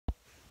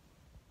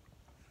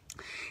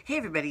Hey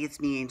everybody,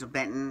 it's me, Angel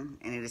Benton,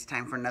 and it is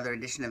time for another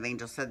edition of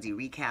Angel Sudsy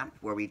Recap,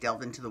 where we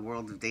delve into the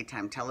world of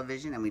daytime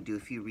television and we do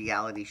a few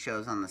reality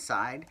shows on the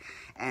side.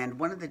 And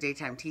one of the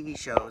daytime TV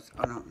shows,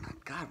 oh no,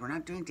 God, we're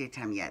not doing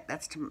daytime yet.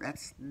 That's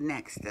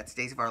next. That's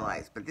Days of Our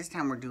Lives. But this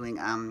time we're doing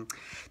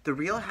The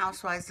Real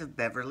Housewives of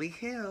Beverly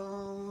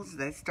Hills.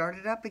 They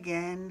started up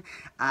again.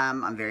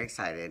 I'm very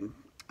excited.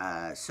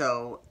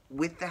 So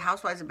with the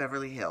Housewives of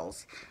Beverly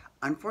Hills,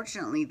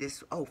 unfortunately,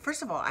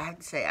 first of all, I have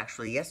to say,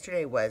 actually,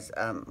 yesterday was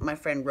my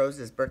friend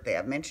Rose's birthday.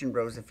 I've mentioned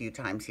Rose a few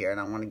times here, and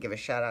I want to give a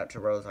shout out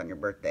to Rose on your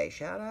birthday.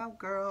 Shout out,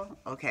 girl.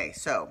 Okay,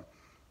 so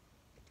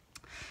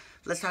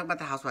let's talk about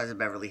the Housewives of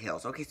Beverly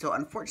Hills. Okay, so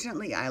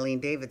unfortunately, Eileen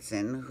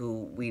Davidson,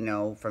 who we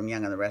know from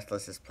Young and the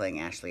Restless, is playing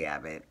Ashley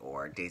Abbott,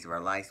 or Days of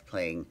Our Lives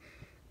playing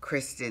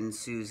Kristen,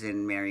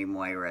 Susan, Mary,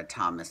 Moira,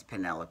 Thomas,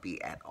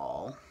 Penelope et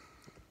al.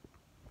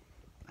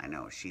 I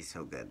know, she's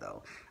so good,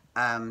 though.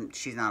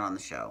 She's not on the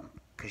show.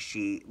 Because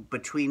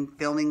between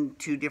filming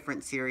two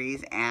different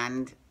series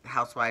and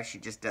Housewives, she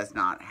just does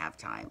not have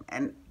time.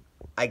 And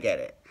I get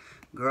it.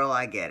 Girl,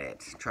 I get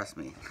it. Trust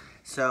me.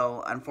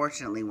 So,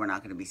 unfortunately, we're not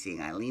going to be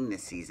seeing Eileen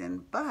this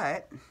season,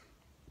 but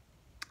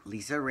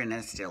Lisa Rinna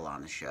is still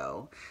on the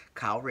show.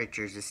 Kyle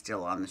Richards is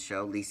still on the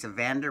show. Lisa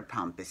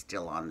Vanderpump is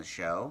still on the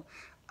show.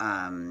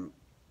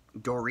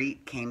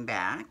 Dorit came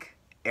back.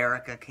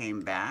 Erica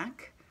came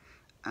back.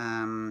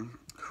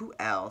 Who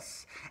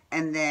else?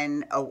 And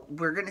then,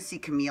 we're going to see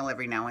Camille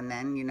every now and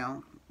then, you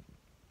know,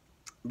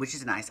 which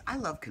is nice. I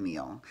love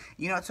Camille.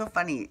 You know, it's so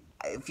funny.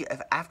 If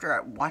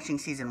after watching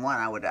season one,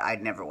 I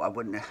never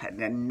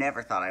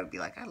thought I would be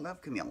like, I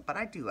love Camille, but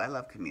I do. I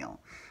love Camille.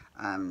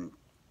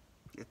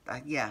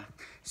 Yeah.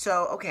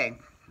 So, okay.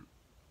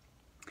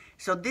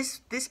 So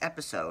this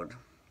episode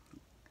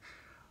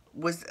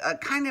was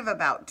kind of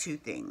about two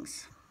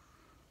things,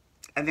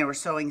 and they were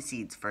sowing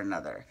seeds for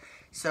another.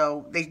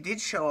 So they did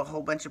show a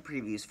whole bunch of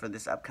previews for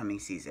this upcoming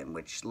season,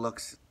 which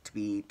looks to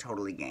be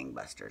totally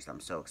gangbusters.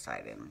 I'm so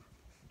excited.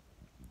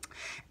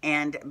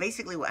 And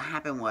basically what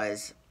happened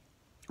was,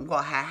 we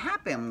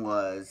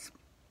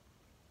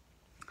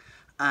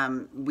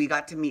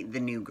got to meet the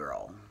new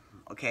girl.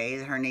 Okay,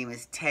 her name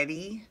is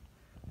Teddi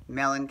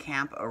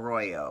Mellencamp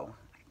Arroyo.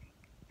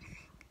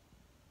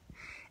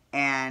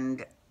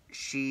 And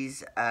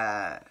she's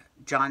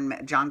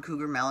John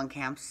Cougar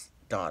Mellencamp's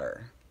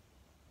daughter.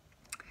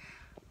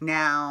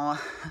 Now,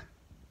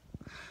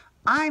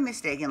 I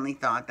mistakenly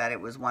thought that it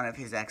was one of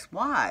his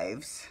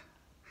ex-wives,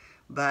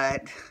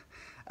 but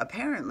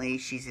apparently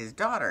she's his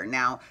daughter.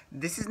 Now,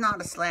 this is not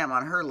a slam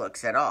on her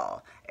looks at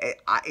all.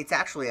 It's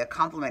actually a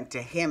compliment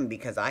to him,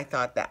 because I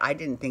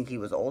didn't think he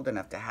was old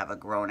enough to have a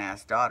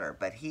grown-ass daughter,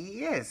 but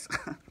he is.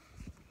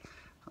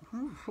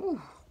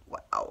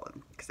 Wow,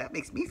 because that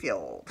makes me feel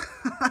old.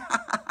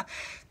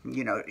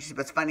 You know,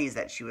 what's funny is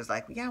that she was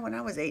like, yeah, when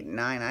I was 8 and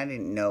 9, I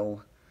didn't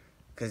know.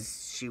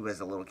 Because she was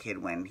a little kid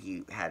when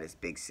he had his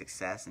big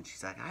success. And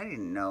she's like, I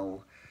didn't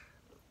know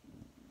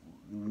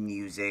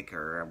music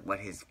or what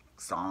his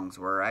songs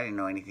were. I didn't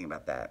know anything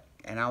about that.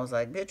 And I was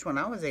like, bitch, when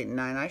I was 8 and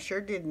 9, I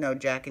sure did know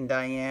Jack and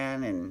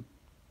Diane and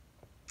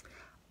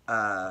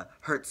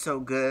Hurt So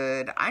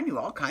Good. I knew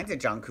all kinds of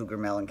John Cougar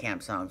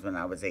Mellencamp songs when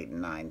I was 8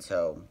 and 9.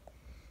 So,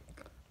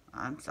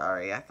 I'm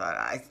sorry.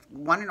 I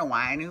want to know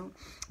why I knew?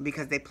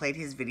 Because they played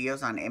his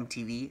videos on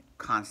MTV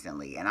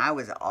constantly. And I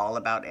was all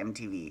about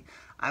MTV.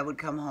 I would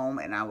come home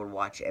and I would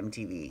watch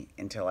MTV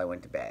until I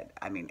went to bed.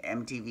 I mean,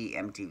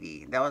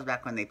 MTV. That was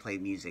back when they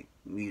played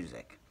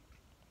music.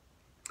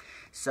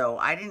 So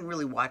I didn't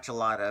really watch a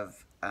lot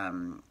of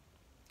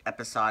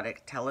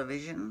episodic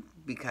television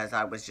because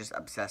I was just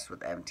obsessed with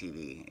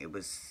MTV. It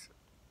was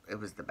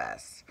the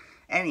best.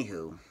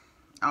 Anywho,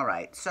 all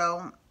right.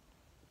 So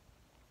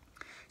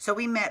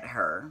we met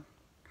her.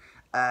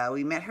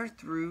 We met her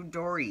through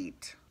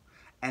Dorit.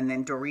 And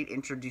then Dorit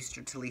introduced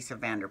her to Lisa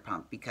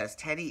Vanderpump, because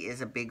Teddi is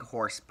a big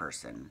horse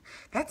person.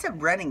 That's a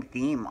running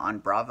theme on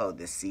Bravo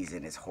this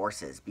season, is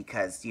horses.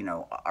 Because, you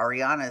know,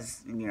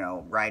 Ariana's, you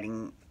know,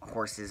 riding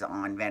horses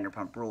on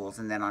Vanderpump Rules.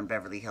 And then on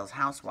Beverly Hills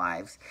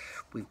Housewives,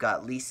 we've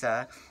got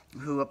Lisa,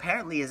 who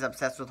apparently is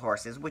obsessed with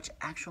horses, which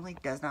actually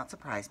does not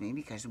surprise me,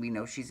 because we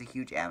know she's a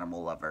huge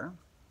animal lover.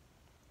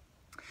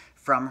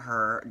 From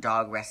her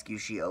dog rescue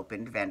she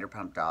opened,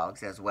 Vanderpump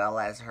Dogs, as well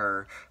as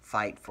her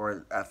fight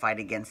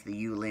against the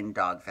Yulin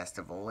Dog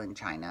Festival in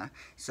China.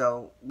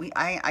 So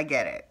I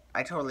get it.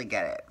 I totally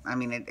get it. I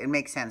mean, it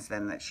makes sense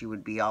then that she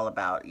would be all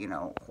about, you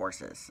know,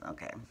 horses.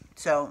 Okay.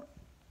 So,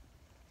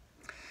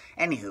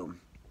 anywho,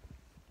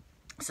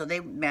 so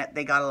they met.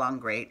 They got along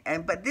great.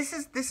 But this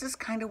is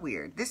kind of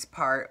weird. This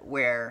part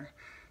where,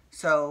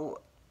 so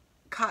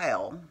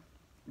Kyle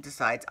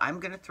decides, I'm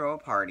gonna throw a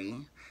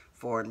party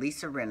for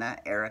Lisa Rinna,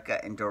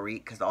 Erica, and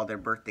Dorit, because all their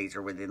birthdays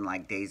are within,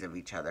 like, days of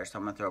each other. So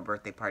I'm going to throw a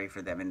birthday party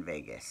for them in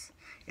Vegas.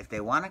 If they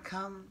want to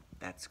come,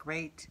 that's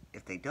great.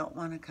 If they don't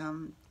want to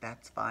come,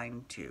 that's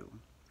fine, too.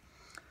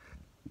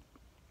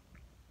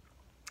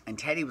 And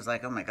Teddi was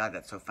like, oh, my God,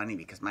 that's so funny,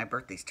 because my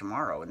birthday's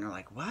tomorrow. And they're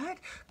like, what?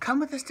 Come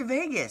with us to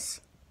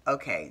Vegas.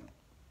 Okay.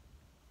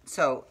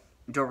 So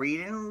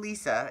Dorit and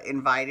Lisa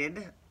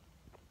invited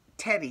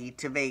Teddi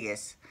to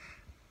Vegas.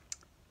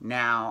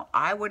 Now,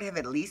 I would have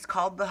at least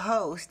called the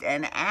host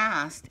and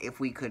asked if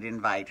we could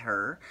invite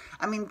her.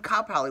 I mean,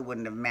 Kyle probably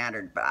wouldn't have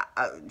mattered, but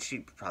she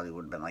probably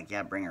would have been like,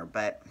 yeah, bring her.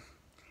 But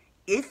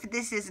if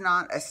this is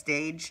not a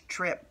staged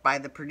trip by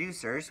the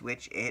producers,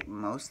 which it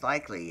most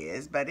likely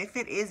is, but if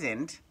it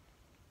isn't,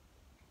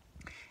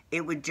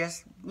 it would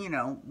just,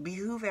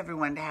 behoove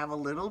everyone to have a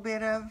little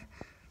bit of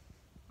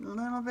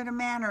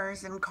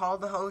manners and call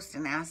the host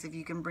and ask if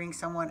you can bring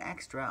someone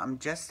extra. I'm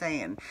just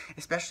saying,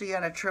 especially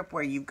on a trip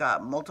where you've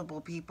got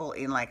multiple people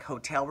in like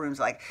hotel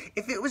rooms. Like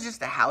if it was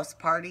just a house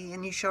party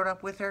and you showed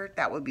up with her,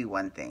 that would be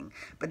one thing.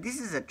 But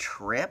this is a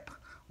trip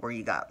where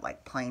you got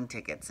like plane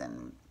tickets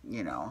and,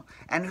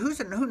 and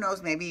who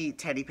knows, maybe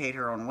Teddi paid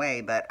her own way,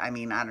 but I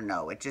mean, I don't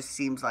know. It just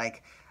seems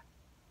like,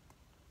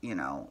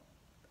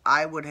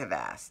 I would have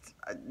asked,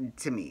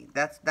 to me.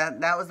 That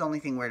was the only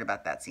thing weird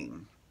about that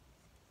scene.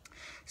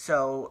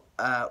 So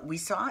we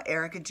saw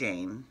Erica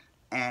Jane,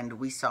 and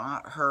we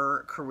saw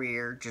her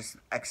career just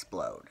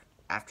explode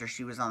after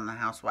she was on The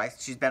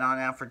Housewives. She's been on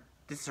now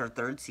this is her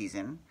 3rd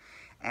season,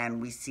 and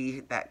we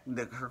see that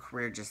her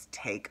career just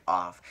take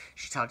off.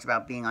 She talked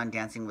about being on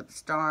Dancing with the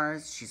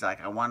Stars. She's like,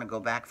 I want to go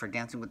back for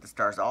Dancing with the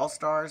Stars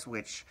All-Stars,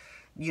 which,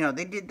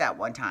 they did that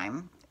one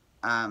time.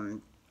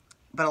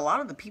 But a lot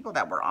of the people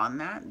that were on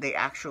that, they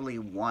actually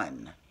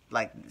won.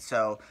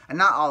 And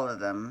not all of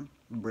them,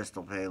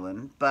 Bristol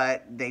Palin,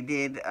 but they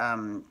did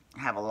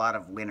have a lot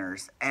of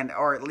winners,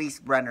 or at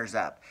least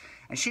runners-up.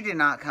 And she did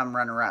not come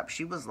runner-up.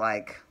 She was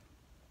like,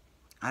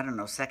 I don't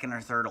know, 2nd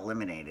or 3rd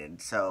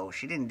eliminated. So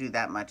she didn't do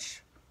that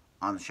much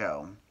on the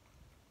show.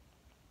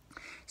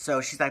 So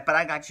she's like, but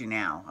I got you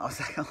now. I was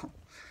like, oh,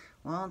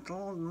 well,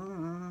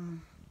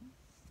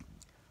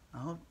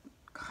 oh,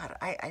 God,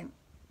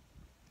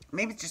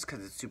 maybe it's just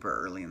because it's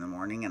super early in the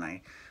morning and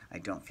I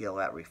don't feel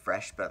that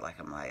refreshed, but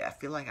I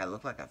feel like I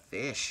look like a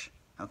fish.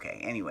 Okay,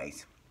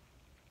 anyways.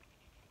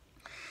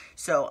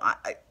 So,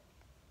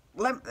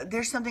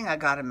 there's something I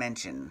gotta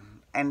mention,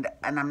 and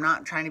I'm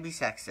not trying to be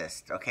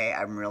sexist, okay?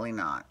 I'm really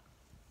not.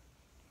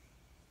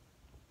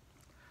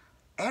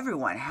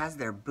 Everyone has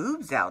their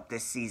boobs out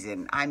this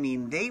season. I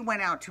mean, they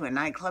went out to a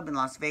nightclub in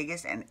Las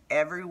Vegas, and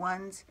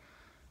everyone's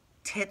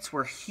tits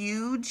were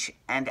huge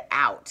and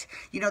out.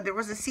 There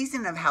was a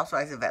season of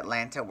Housewives of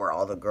Atlanta where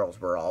all the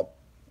girls were all,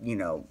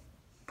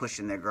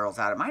 pushing their girls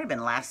out. It might have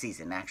been last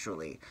season,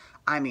 actually.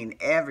 I mean,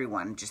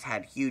 everyone just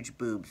had huge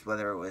boobs,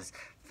 whether it was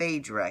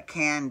Phaedra,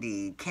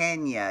 Candy,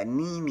 Kenya,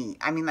 Nene.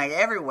 I mean,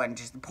 everyone,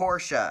 just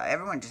Portia,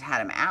 everyone just had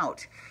them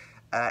out.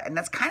 And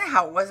that's kind of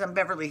how it was on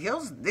Beverly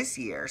Hills this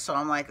year. So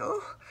I'm like,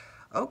 oh,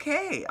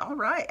 okay, all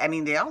right. I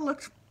mean, they all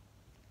looked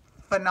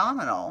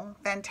phenomenal,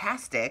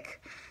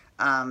 fantastic.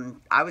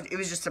 It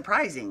was just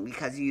surprising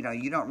because, you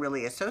don't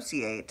really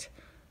associate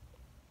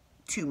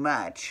too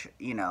much,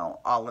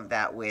 all of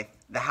that with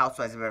the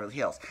Housewives of Beverly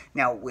Hills.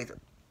 Now, with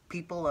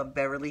people of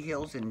Beverly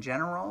Hills in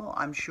general,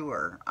 I'm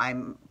sure,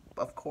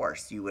 of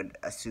course, you would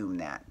assume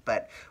that.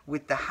 But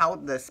with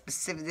this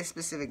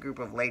specific group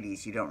of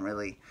ladies, you don't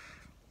really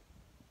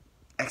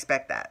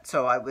expect that.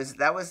 So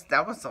that was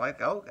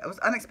like, oh, it was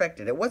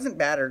unexpected. It wasn't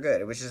bad or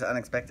good. It was just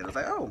unexpected. I was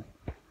like, oh,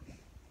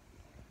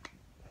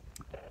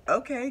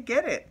 okay,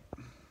 get it.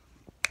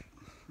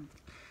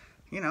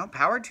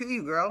 Power to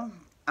you, girl.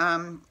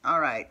 All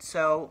right,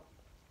 so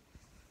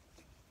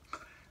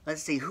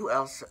let's see, who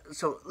else?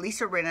 So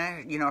Lisa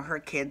Rinna, her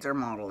kids are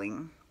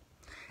modeling,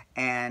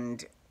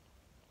 and,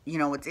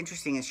 what's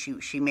interesting is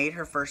she made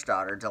her first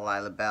daughter,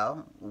 Delilah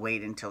Belle,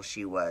 wait until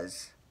she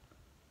was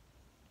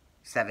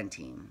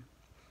 17,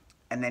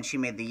 and then she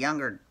made the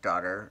younger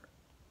daughter,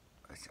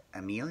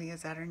 Amelia,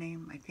 is that her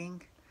name, I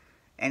think?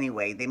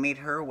 Anyway, they made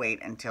her wait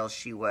until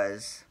she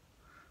was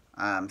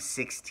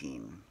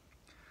 16.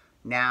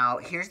 Now,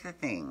 here's the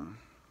thing.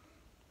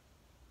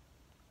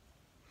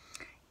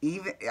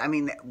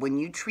 When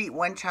you treat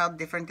one child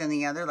different than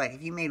the other, like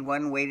if you made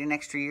one wait an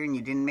extra year and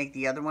you didn't make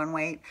the other one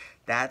wait,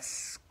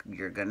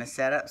 you're going to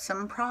set up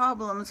some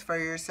problems for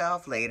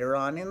yourself later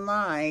on in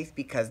life,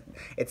 because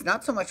it's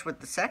not so much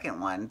with the second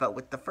one, but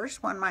with the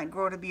first one might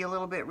grow to be a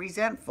little bit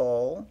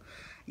resentful,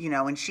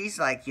 and she's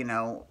like,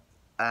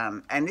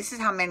 and this is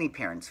how many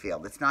parents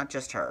feel. It's not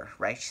just her,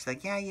 right? She's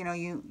like, yeah,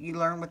 you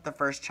learn with the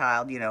first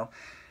child,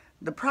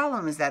 The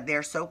problem is that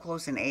they're so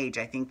close in age.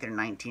 I think they're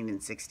 19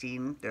 and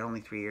 16. They're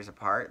only 3 years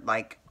apart.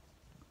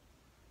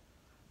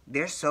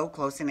 They're so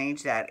close in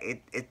age that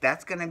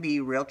that's going to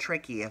be real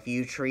tricky if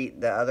you treat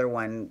the other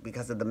one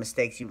because of the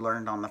mistakes you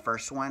learned on the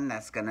first one.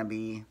 That's going to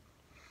be,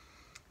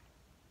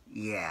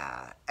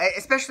 yeah.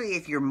 Especially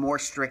if you're more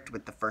strict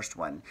with the first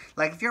one.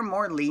 Like, if you're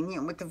more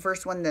lenient with the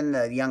first one, then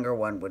the younger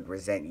one would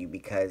resent you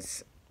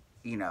because,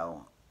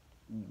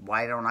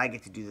 why don't I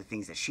get to do the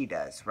things that she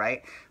does,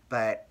 right?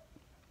 But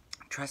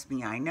trust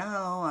me, I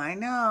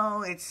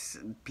know, it's,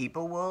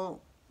 people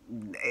will,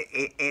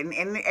 and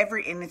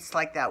it's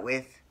like that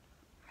with,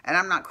 and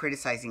I'm not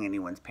criticizing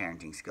anyone's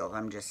parenting skills,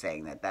 I'm just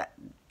saying that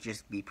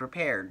just be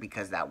prepared,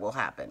 because that will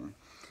happen.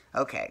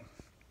 Okay.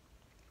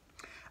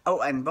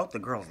 Oh, and both the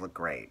girls look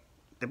great.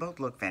 They both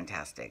look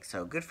fantastic,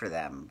 so good for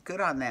them.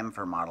 Good on them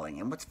for modeling.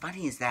 And what's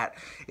funny is that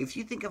if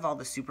you think of all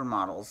the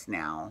supermodels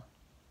now,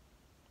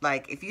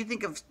 like if you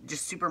think of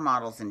just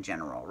supermodels in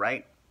general,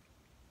 right?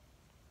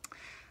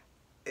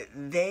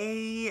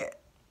 They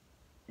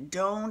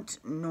don't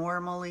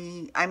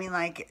normally, I mean,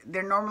 like,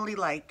 they're normally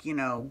like, you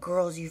know,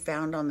 girls you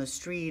found on the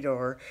street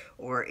or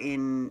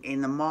in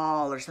the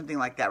mall or something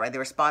like that, right? They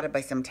were spotted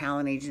by some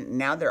talent agent.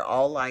 Now they're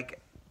all like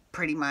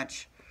pretty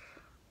much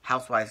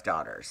housewives'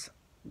 daughters,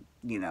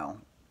 you know,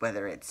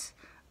 whether it's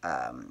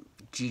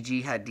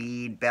Gigi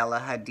Hadid, Bella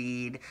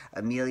Hadid,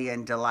 Amelia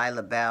and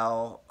Delilah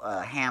Bell,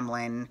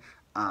 Hamlin,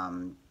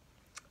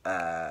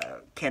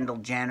 Kendall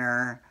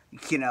Jenner.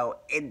 You know,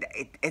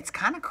 it's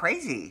kind of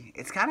crazy.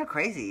 It's kind of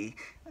crazy.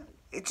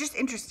 It's just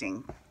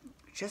interesting.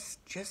 Just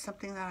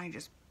something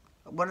that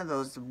one of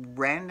those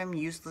random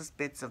useless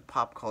bits of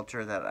pop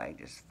culture that I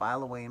just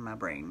file away in my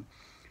brain.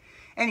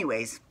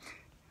 Anyways,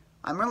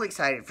 I'm really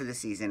excited for the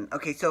season.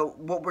 Okay, so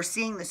what we're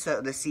seeing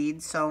the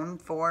seed sown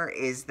for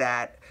is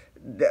that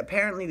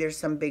apparently there's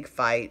some big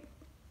fight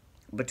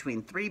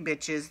between three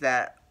bitches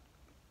that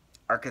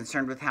are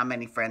concerned with how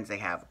many friends they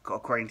have,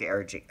 according to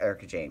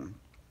Erica Jane.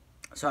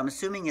 So I'm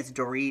assuming it's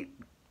Dorit,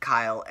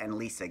 Kyle, and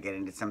Lisa get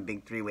into some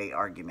big three-way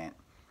argument.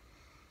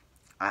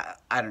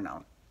 I don't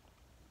know.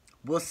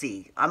 We'll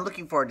see. I'm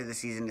looking forward to the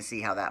season to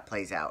see how that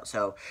plays out.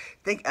 So,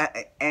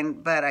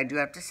 but I do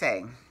have to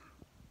say,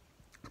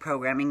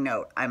 programming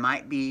note, I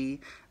might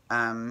be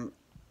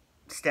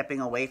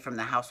stepping away from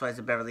the Housewives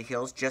of Beverly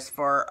Hills just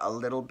for a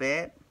little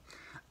bit.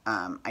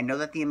 I know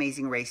that The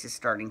Amazing Race is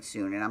starting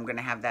soon, and I'm going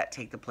to have that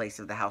take the place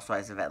of the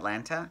Housewives of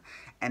Atlanta.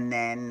 And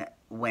then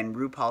when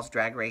RuPaul's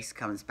Drag Race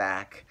comes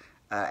back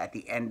at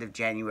the end of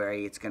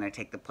January, it's going to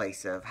take the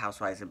place of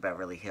Housewives of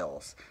Beverly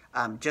Hills,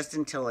 just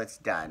until it's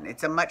done.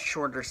 It's a much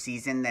shorter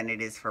season than it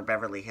is for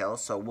Beverly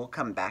Hills, so we'll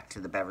come back to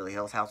the Beverly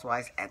Hills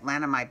Housewives.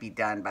 Atlanta might be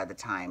done by the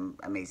time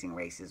Amazing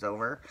Race is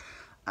over.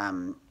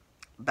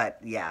 But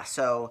yeah,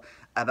 so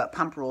about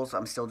Pump Rules,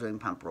 I'm still doing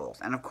Pump Rules.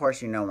 And of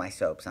course, you know my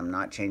soaps. I'm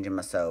not changing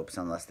my soaps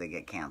unless they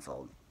get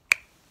canceled.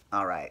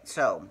 All right,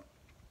 so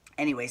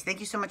anyways, thank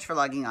you so much for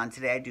logging on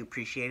today. I do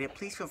appreciate it.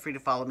 Please feel free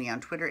to follow me on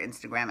Twitter,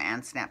 Instagram,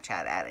 and Snapchat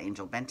at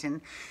Angel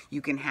Benton.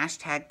 You can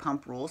hashtag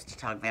Pump Rules to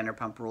talk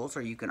Vanderpump Rules,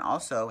 or you can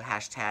also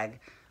hashtag,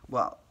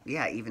 well,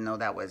 yeah, even though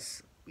that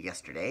was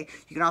yesterday,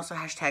 you can also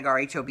hashtag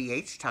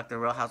RHOBH to talk the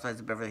Real Housewives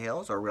of Beverly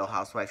Hills or Real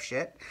Housewife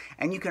shit.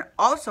 And you can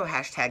also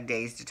hashtag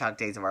Days to talk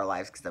Days of Our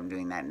Lives, because I'm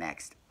doing that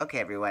next. Okay,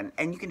 everyone.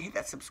 And you can hit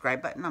that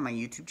subscribe button on my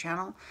YouTube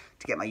channel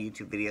to get my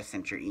YouTube videos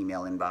sent to your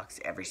email inbox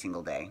every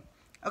single day.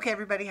 Okay,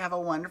 everybody, have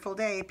a wonderful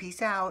day.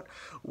 Peace out.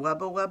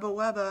 Wubba, wubba,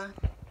 wubba.